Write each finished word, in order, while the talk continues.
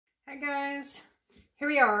Hi guys, here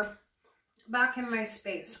we are back in my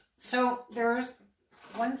space. So there's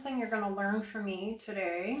one thing you're going to learn from me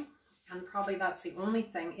today, and probably that's the only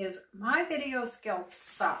thing, is my video skills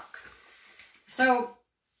suck. So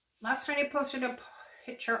last night I posted a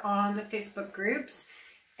picture on the Facebook groups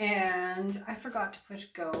and I forgot to push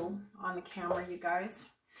go on the camera, you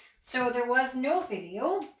guys. So there was no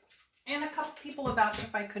video, and a couple people have asked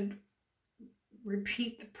if I could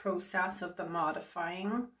repeat the process of the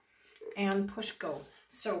modifying and push go.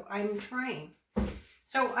 So I'm trying.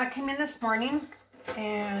 So I came in this morning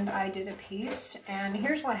and I did a piece, and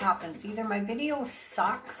here's what happens. Either my video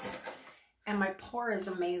sucks and my pour is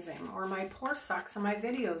amazing, or my pour sucks and my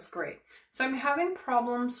video is great. So I'm having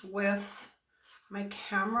problems with my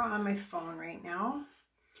camera on my phone right now,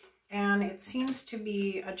 and it seems to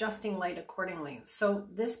be adjusting light accordingly. So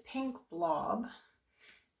this pink blob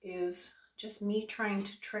is just me trying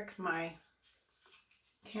to trick my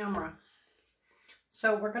camera.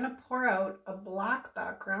 So we're going to pour out a black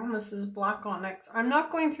background. This is Black Onyx. I'm not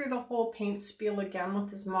going through the whole paint spiel again with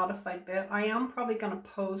this modified bit. I am probably going to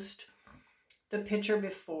post the picture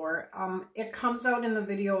before. It comes out in the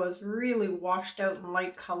video as really washed out in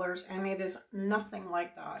light colors, and it is nothing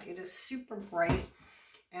like that. It is super bright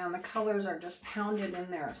and the colors are just pounded in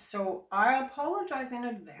there. So I apologize in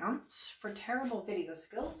advance for terrible video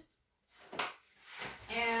skills.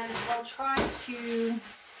 And I'll try to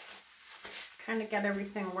kind of get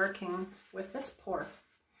everything working with this pour.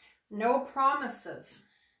 No promises.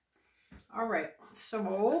 All right,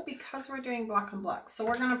 so because we're doing black and black, so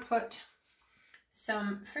we're going to put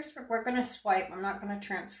some, first we're going to swipe. I'm not going to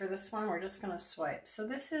transfer this one. We're just going to swipe. So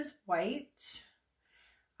this is white,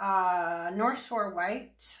 North Shore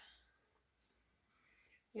white.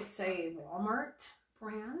 It's a Wallmart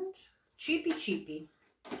brand, cheapy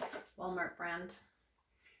Wallmart brand.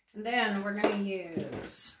 And then we're going to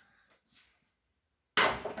use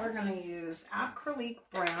Acrylique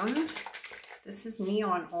brown. This is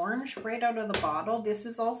neon orange right out of the bottle. This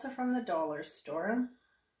is also from the dollar store.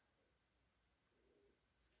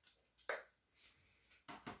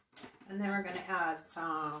 And then we're going to add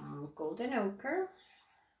some golden ochre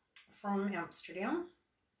from Amsterdam.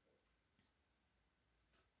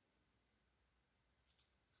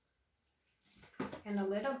 And a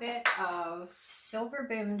little bit of silver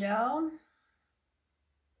bim gel.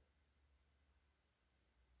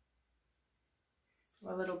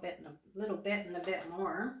 A little bit and a bit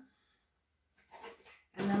more.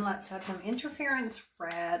 And then let's add some interference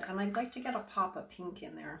red, and I'd like to get a pop of pink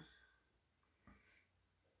in there.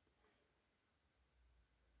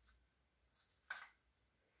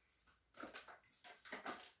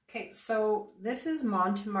 Okay, so this is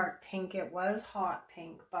Monte Marte pink. It was hot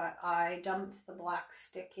pink, but I dumped the black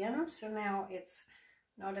stick in, so now it's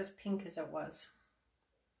not as pink as it was.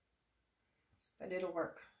 But it'll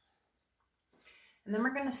work. And then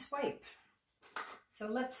we're going to swipe. So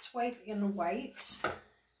let's swipe in white.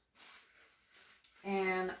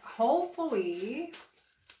 And hopefully,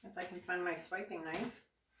 if I can find my swiping knife,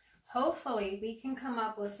 hopefully we can come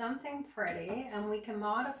up with something pretty and we can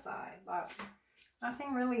modify. But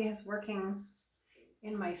nothing really is working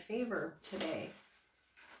in my favor today.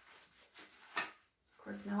 Of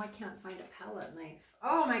course, now I can't find a palette knife.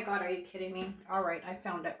 Oh my God, are you kidding me? All right, I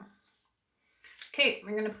found it. Okay,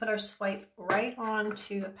 we're going to put our swipe right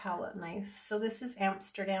onto a palette knife. So this is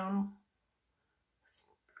Amsterdam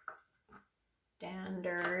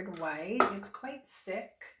Standard White. It's quite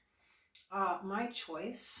thick. My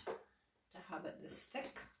choice to have it this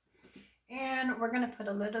thick. And we're going to put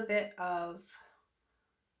a little bit of,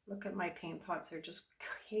 look at my paint pots, they're just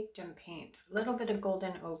caked in paint. A little bit of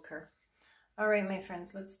golden ochre. All right, my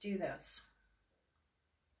friends, let's do this.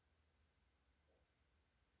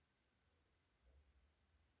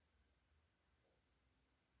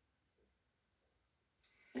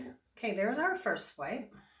 Okay, there's our first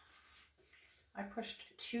swipe. I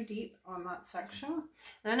pushed too deep on that section. And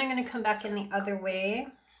then I'm going to come back in the other way.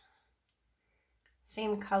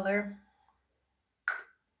 Same color.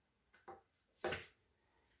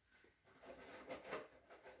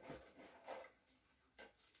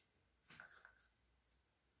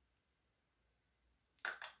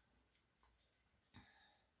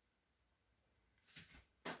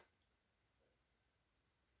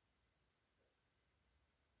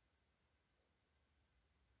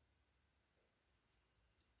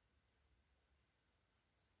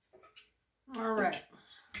 All right,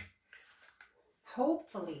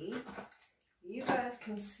 hopefully you guys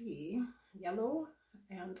can see yellow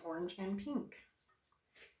and orange and pink.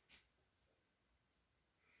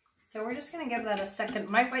 So we're just going to give that a second.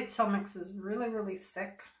 My white cell mix is really, really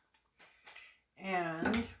thick.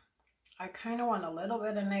 And kind of want a little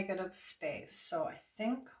bit of negative space. So I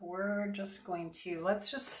think we're just going to, let's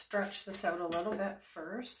just stretch this out a little bit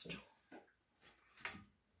first.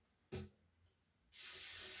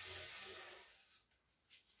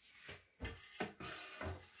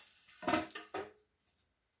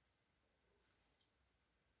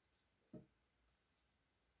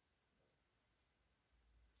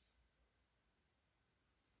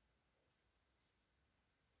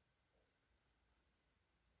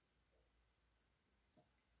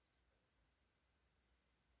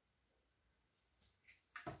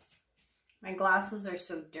 My glasses are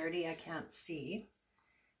so dirty I can't see.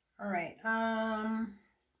 All right,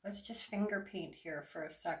 let's just finger paint here for a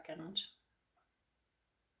second.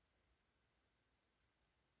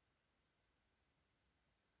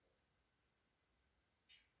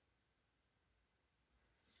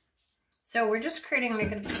 So we're just creating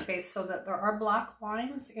negative space so that there are black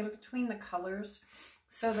lines in between the colors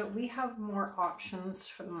so that we have more options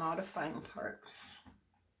for the modifying part.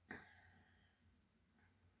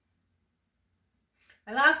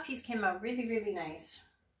 My last piece came out really, really nice.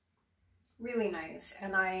 Really nice.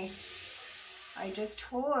 And I just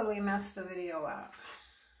totally messed the video up,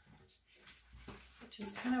 which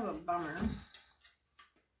is kind of a bummer.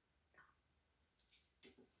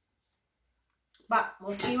 But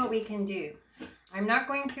we'll see what we can do. I'm not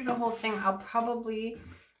going through the whole thing. I'll probably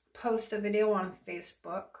post a video on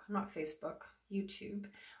Facebook, not Facebook, YouTube.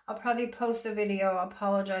 I'll probably post a video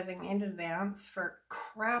apologizing in advance for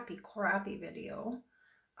crappy video.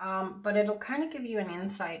 But it'll kind of give you an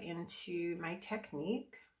insight into my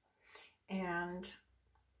technique and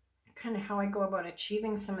kind of how I go about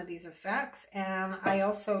achieving some of these effects. And I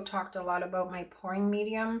also talked a lot about my pouring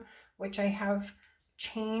medium, which I have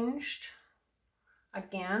changed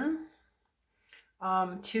again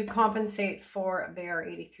to compensate for Bear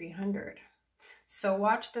 8300. So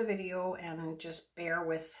watch the video and just bear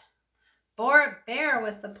with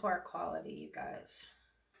the poor quality, you guys.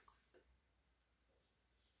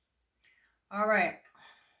 All right,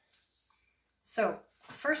 so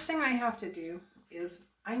first thing I have to do is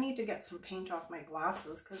I need to get some paint off my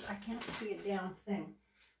glasses because I can't see a damn thing.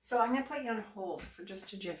 So I'm going to put you on hold for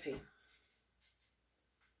just a jiffy.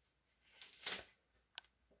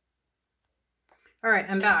 All right,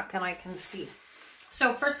 I'm back and I can see.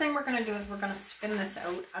 So first thing we're going to do is we're going to spin this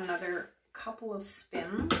out another couple of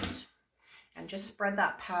spins and just spread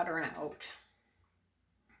that pattern out.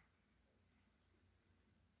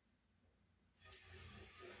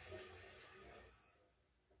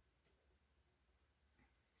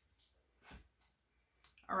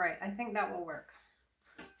 All right, I think that will work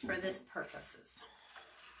for this purposes.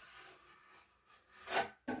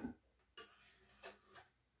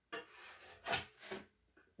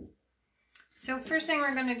 So first thing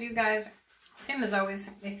we're going to do, guys, same as always,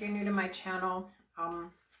 if you're new to my channel,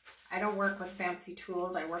 I don't work with fancy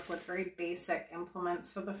tools. I work with very basic implements.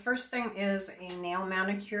 So the first thing is a nail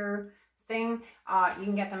manicure thing. You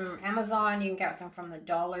can get them from Amazon. You can get them from the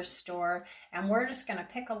dollar store. And we're just going to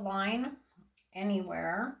pick a line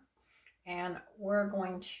anywhere and we're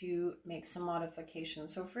going to make some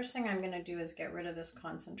modifications. So first thing I'm going to do is get rid of this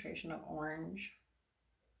concentration of orange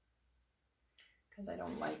because I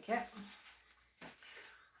don't like it.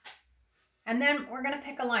 And then we're going to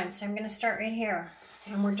pick a line. So I'm going to start right here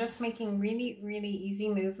and we're just making really, really easy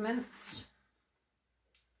movements.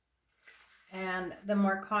 And the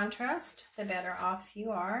more contrast, the better off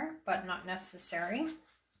you are, but not necessary.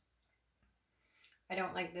 I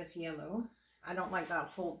don't like this yellow. I don't like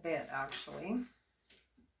that whole bit, actually.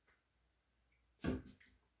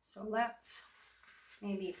 So let's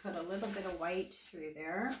maybe put a little bit of white through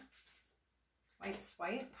there. White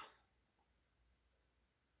swipe.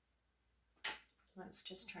 Let's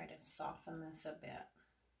just try to soften this a bit.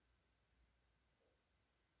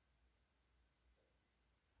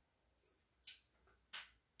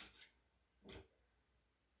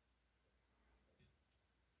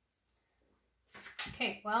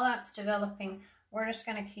 Okay, while that's developing, we're just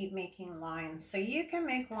going to keep making lines. So you can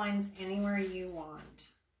make lines anywhere you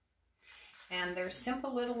want. And they're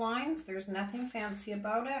simple little lines. There's nothing fancy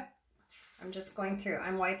about it. I'm just going through.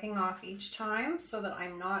 I'm wiping off each time so that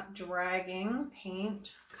I'm not dragging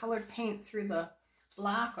paint, colored paint through the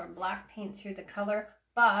black or black paint through the color.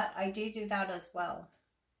 But I do that as well.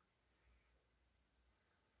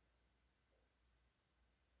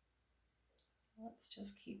 Let's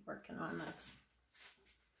just keep working on this.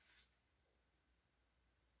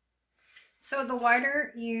 So the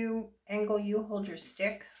wider angle you hold your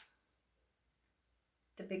stick,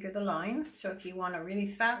 the bigger the line. So if you want a really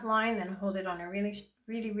fat line, then hold it on a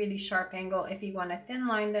really sharp angle. If you want a thin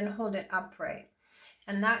line, then hold it upright.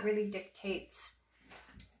 And that really dictates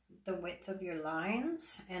the width of your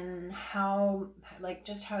lines and how, like,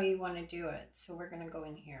 just how you want to do it. So we're going to go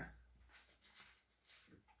in here.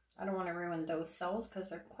 I don't want to ruin those cells because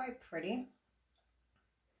they're quite pretty.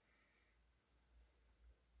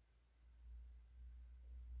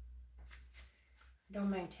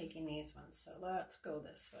 Don't mind taking these ones, so let's go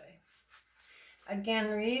this way.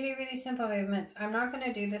 Again, really, really simple movements. I'm not going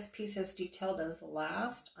to do this piece as detailed as the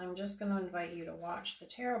last. I'm just going to invite you to watch the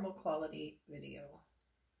terrible quality video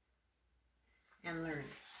and learn.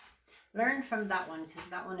 Learn from that one, because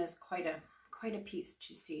that one is quite a piece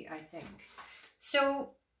to see, I think.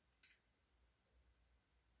 So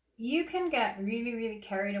you can get really, really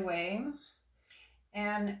carried away,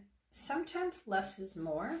 and sometimes less is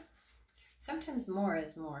more. Sometimes more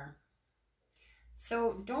is more.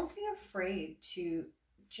 So don't be afraid to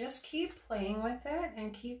just keep playing with it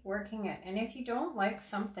and keep working it. And if you don't like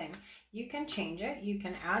something, you can change it. You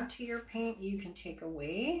can add to your paint. You can take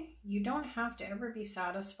away. You don't have to ever be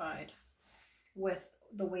satisfied with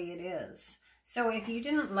the way it is. So if you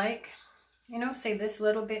didn't like, you know, say this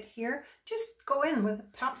little bit here, just go in with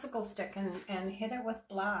a popsicle stick and hit it with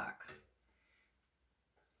black.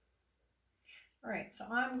 All right, so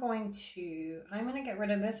I'm going to get rid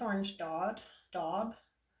of this orange daub,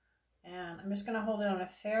 and I'm just going to hold it on a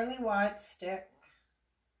fairly wide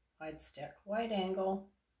angle,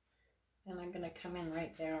 and I'm going to come in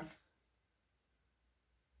right there.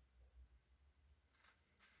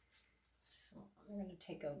 So I'm going to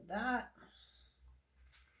take out that.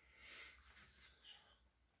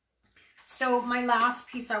 So my last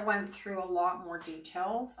piece, I went through a lot more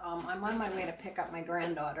details. I'm on my way to pick up my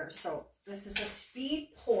granddaughter. So this is a speed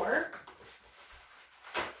pour,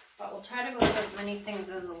 but we'll try to go through as many things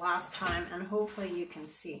as the last time, and hopefully you can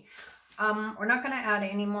see. We're not going to add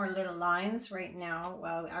any more little lines right now.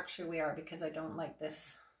 Well, actually we are, because I don't like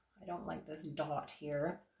this dot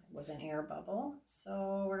here. It was an air bubble.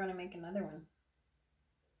 So we're going to make another one.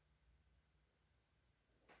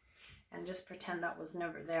 And just pretend that was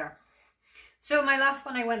never there. So my last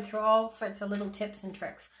one, I went through all sorts of little tips and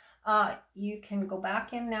tricks. You can go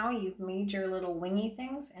back in now, you've made your little wingy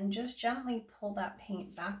things, and just gently pull that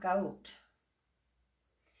paint back out.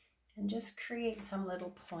 And just create some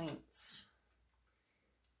little points.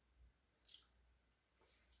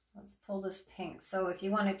 Let's pull this pink. So if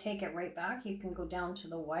you want to take it right back, you can go down to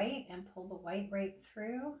the white and pull the white right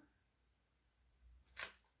through.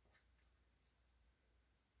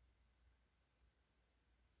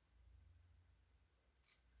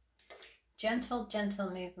 Gentle, gentle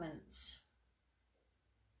movements.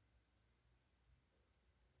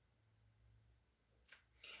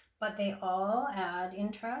 But they all add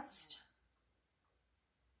interest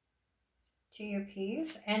to your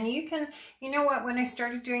piece. And you can, you know what, when I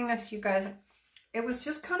started doing this, you guys, it was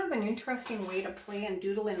just kind of an interesting way to play and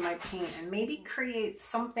doodle in my paint and maybe create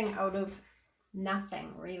something out of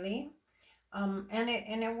nothing, really. And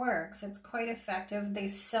it works. It's quite effective. They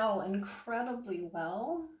sell incredibly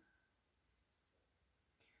well.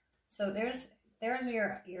 So there's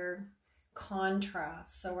your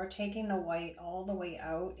contrast. So we're taking the white all the way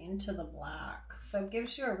out into the black. So it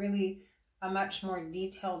gives you a much more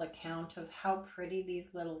detailed account of how pretty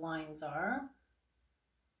these little lines are.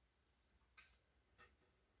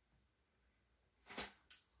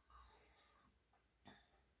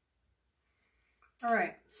 All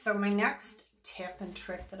right, so my next tip and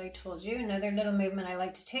trick that I told you, another little movement I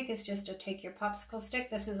like to take, is just to take your popsicle stick.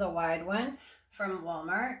 This is a wide one from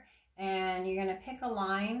Walmart. And you're going to pick a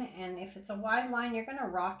line, and if it's a wide line, you're going to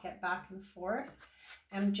rock it back and forth,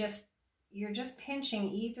 and you're just pinching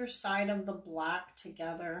either side of the black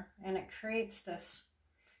together, and it creates this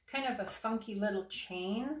kind of a funky little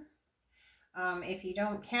chain. If you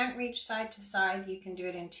can't reach side to side, you can do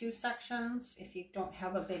it in 2 sections. If you don't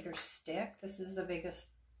have a bigger stick, this is the biggest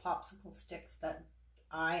popsicle sticks that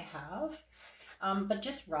I have, but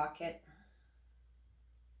just rock it.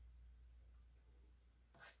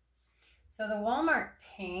 So the Walmart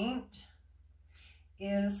paint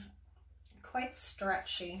is quite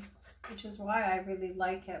stretchy, which is why I really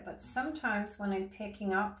like it. But sometimes when I'm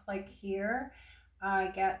picking up, like here, I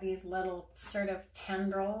get these little sort of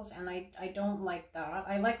tendrils, and I don't like that.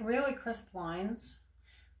 I like really crisp lines.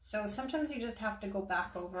 So sometimes you just have to go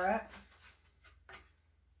back over it.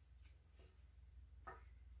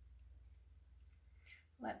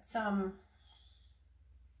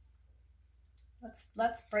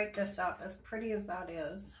 Let's break this up, as pretty as that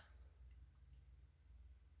is.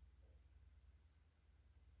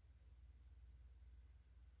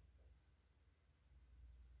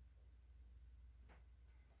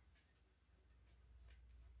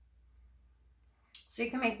 So So you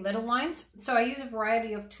can make little lines. So I use a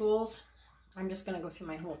variety of tools. I'm just going to go through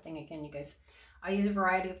my whole thing again, you guys. I use a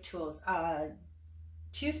variety of tools.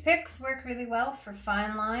 Toothpicks work really well for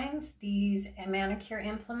fine lines. These manicure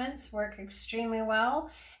implements work extremely well.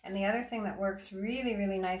 And the other thing that works really,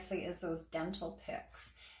 really nicely is those dental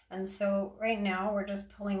picks. And so right now we're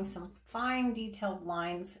just pulling some fine detailed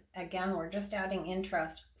lines. Again, we're just adding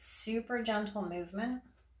interest. Super gentle movement.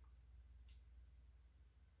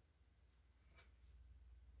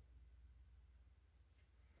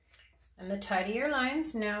 And the tidier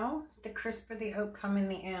lines now, the crisper the outcome in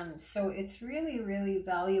the end. So it's really, really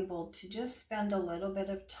valuable to just spend a little bit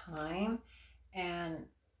of time and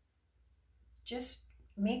just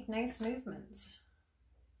make nice movements.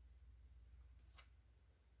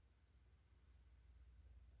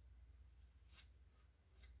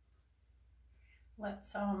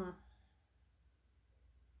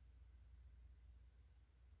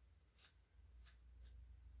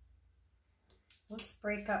 Let's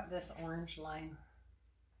break up this orange line.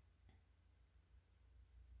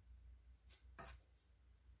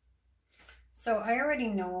 So I already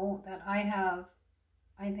know that I have,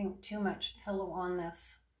 I think, too much pillow on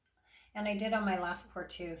this. And I did on my last pour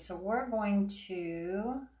too. So we're going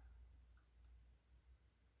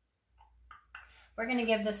to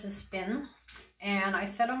give this a spin. And I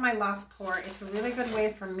said on my last pour, it's a really good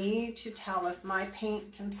way for me to tell if my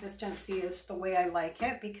paint consistency is the way I like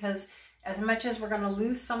it, because as much as we're going to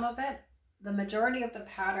lose some of it, the majority of the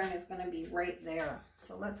pattern is going to be right there.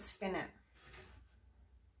 So let's spin it.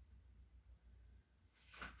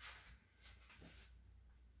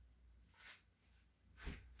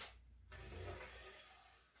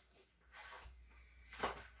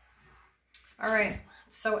 All right,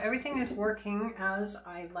 so everything is working as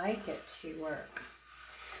I like it to work.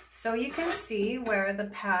 So you can see where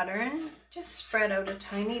the pattern just spread out a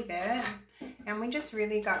tiny bit, and we just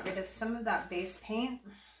really got rid of some of that base paint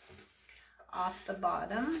off the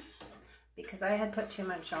bottom because I had put too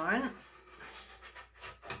much on.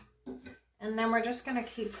 And then we're just gonna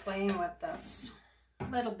keep playing with this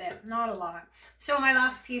a little bit, not a lot. So my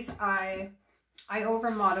last piece, I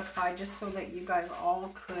over modified just so that you guys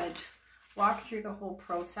all could walk through the whole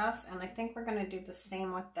process, and I think we're gonna do the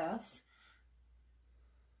same with this.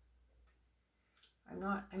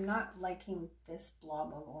 I'm not liking this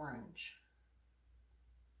blob of orange.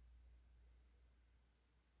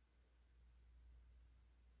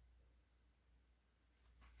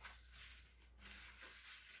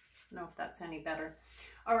 I don't know if that's any better.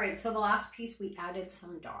 All right, so the last piece we added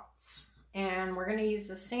some dots, and we're going to use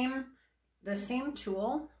the same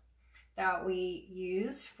tool that we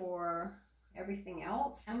use for everything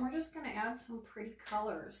else, and we're just going to add some pretty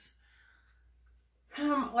colors.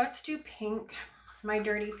 Let's do pink, my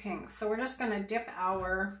dirty pink. So we're just going to dip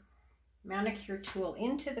our manicure tool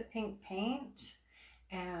into the pink paint,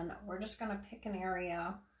 and we're just going to pick an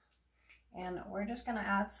area, and we're just going to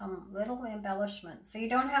add some little embellishment. So you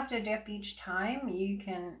don't have to dip each time. You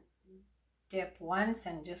can dip once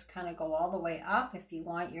and just kind of go all the way up. If you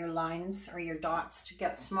want your lines or your dots to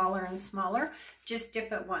get smaller and smaller, just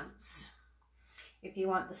dip it once. If you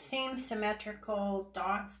want the same symmetrical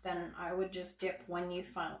dots, then I would just dip when you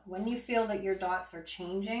feel that your dots are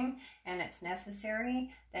changing and it's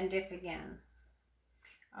necessary, then dip again.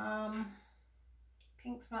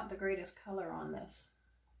 Pink's not the greatest color on this.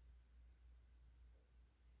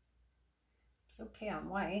 It's okay on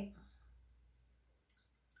white.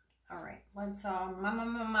 All right, let's, I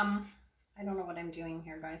don't know what I'm doing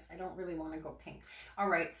here, guys. I don't really want to go pink. All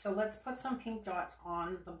right, so let's put some pink dots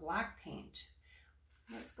on the black paint.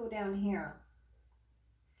 Let's go down here.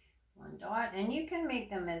 One dot, and you can make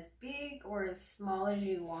them as big or as small as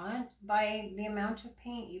you want by the amount of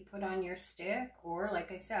paint you put on your stick, or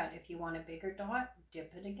like I said, if you want a bigger dot,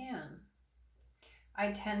 dip it again.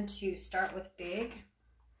 I tend to start with big,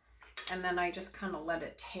 and then I just kind of let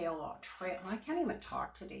it tail off, I can't even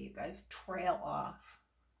talk today, you guys, trail off.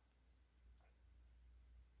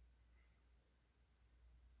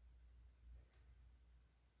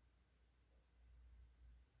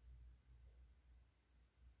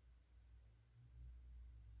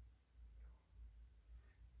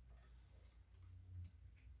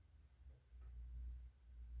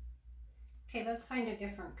 Okay, let's find a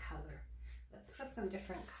different color. Let's put some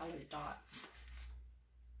different colored dots.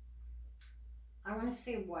 I want to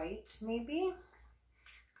say white, maybe,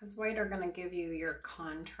 because white are going to give you your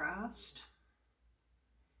contrast.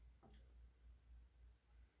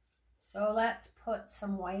 So let's put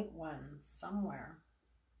some white ones somewhere.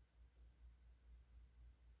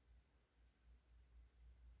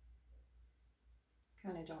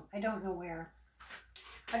 I don't know where.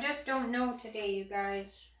 I just don't know today, you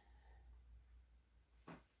guys.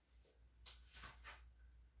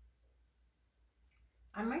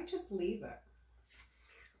 I might just leave it.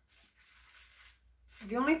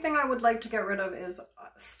 The only thing I would like to get rid of is,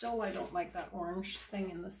 still I don't like that orange thing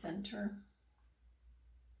in the center.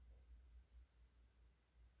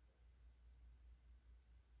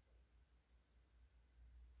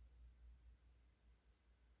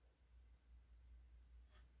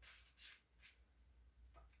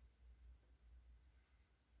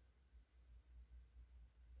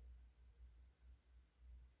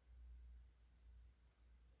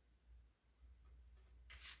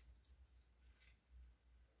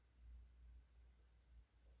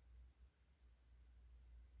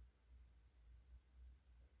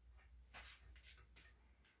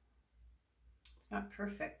 Not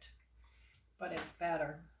perfect, but it's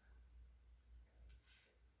better.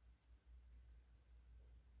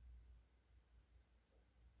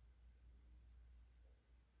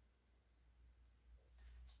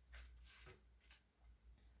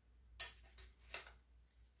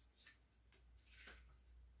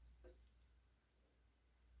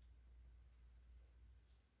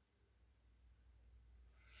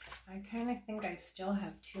 I kind of think I still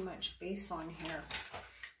have too much base on here.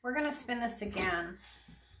 We're going to spin this again.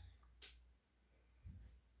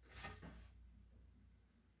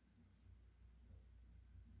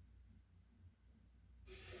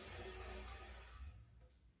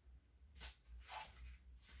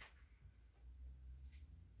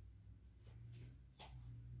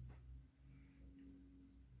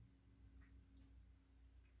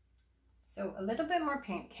 So a little bit more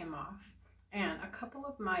paint came off, and a couple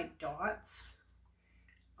of my dots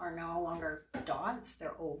are no longer dots,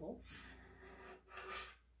 they're ovals.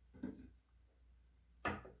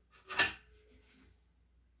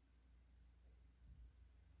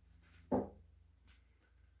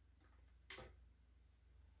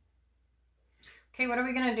 Okay, what are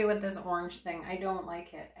we gonna do with this orange thing? I don't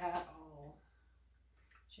like it at all.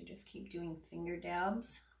 Should I just keep doing finger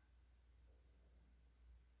dabs?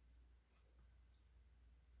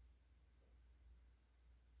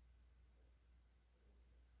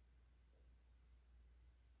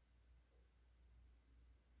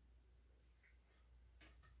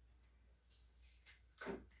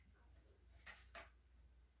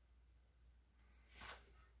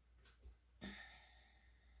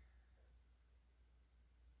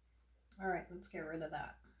 All right, let's get rid of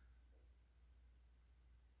that.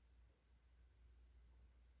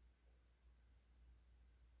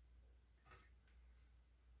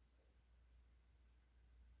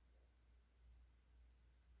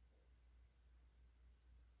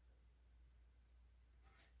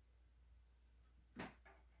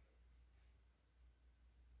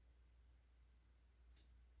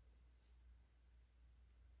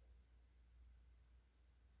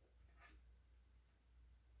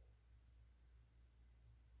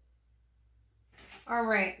 All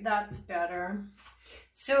right, that's better.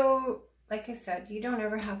 So, like I said, you don't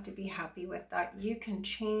ever have to be happy with that. You can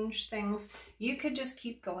change things. You could just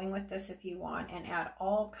keep going with this if you want and add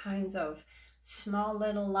all kinds of small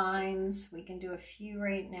little lines. We can do a few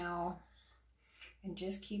right now and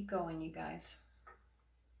just keep going, you guys.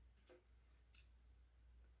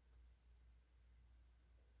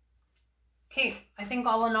 Okay, I think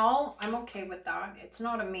all in all, I'm okay with that. It's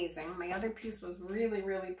not amazing. My other piece was really,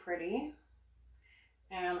 really pretty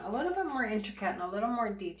and a little bit more intricate and a little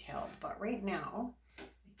more detailed, but right now I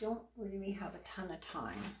don't really have a ton of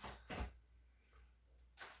time.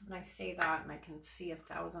 And I say that and I can see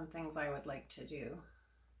 1,000 things I would like to do.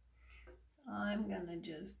 So I'm gonna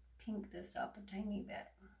just pink this up a tiny bit.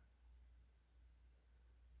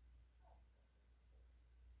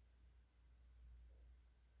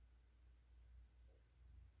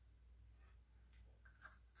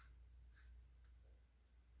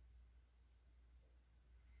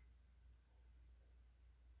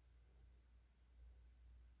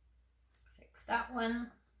 That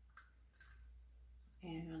one,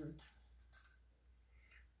 and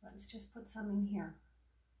let's just put some in here.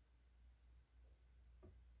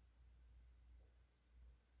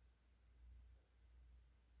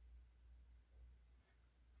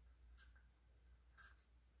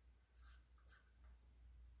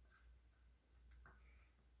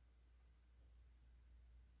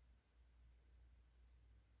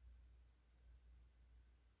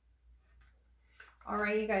 All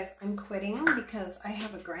right, you guys, I'm quitting because I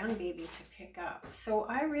have a grandbaby to pick up. So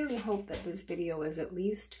I really hope that this video is at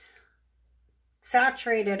least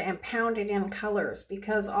saturated and pounded in colors,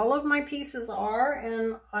 because all of my pieces are,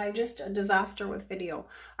 and I just a disaster with video. All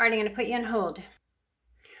right, I'm going to put you on hold.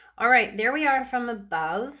 All right, there we are from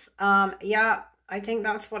above. Yeah, I think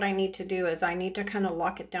that's what I need to do is I need to kind of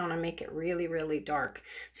lock it down and make it really, really dark.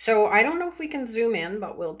 So I don't know if we can zoom in,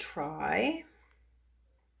 but we'll try.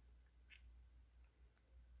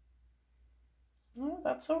 Oh,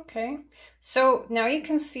 that's okay. So now you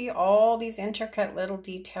can see all these intricate little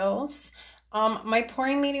details. My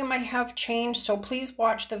pouring medium I have changed, so please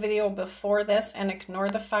watch the video before this and ignore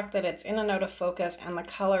the fact that it's in and out of focus and the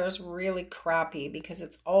color is really crappy because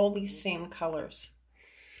it's all these same colors.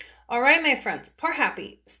 All right, my friends, pour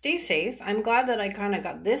happy, stay safe. I'm glad that I kind of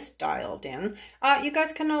got this dialed in. You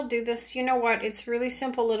guys can all do this. You know what? It's really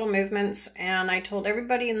simple little movements, and I told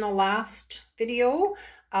everybody in the last video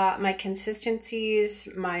my consistencies,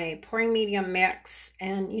 my pouring medium mix,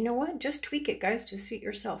 and you know what? Just tweak it, guys, to suit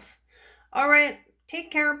yourself. All right, take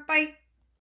care. Bye.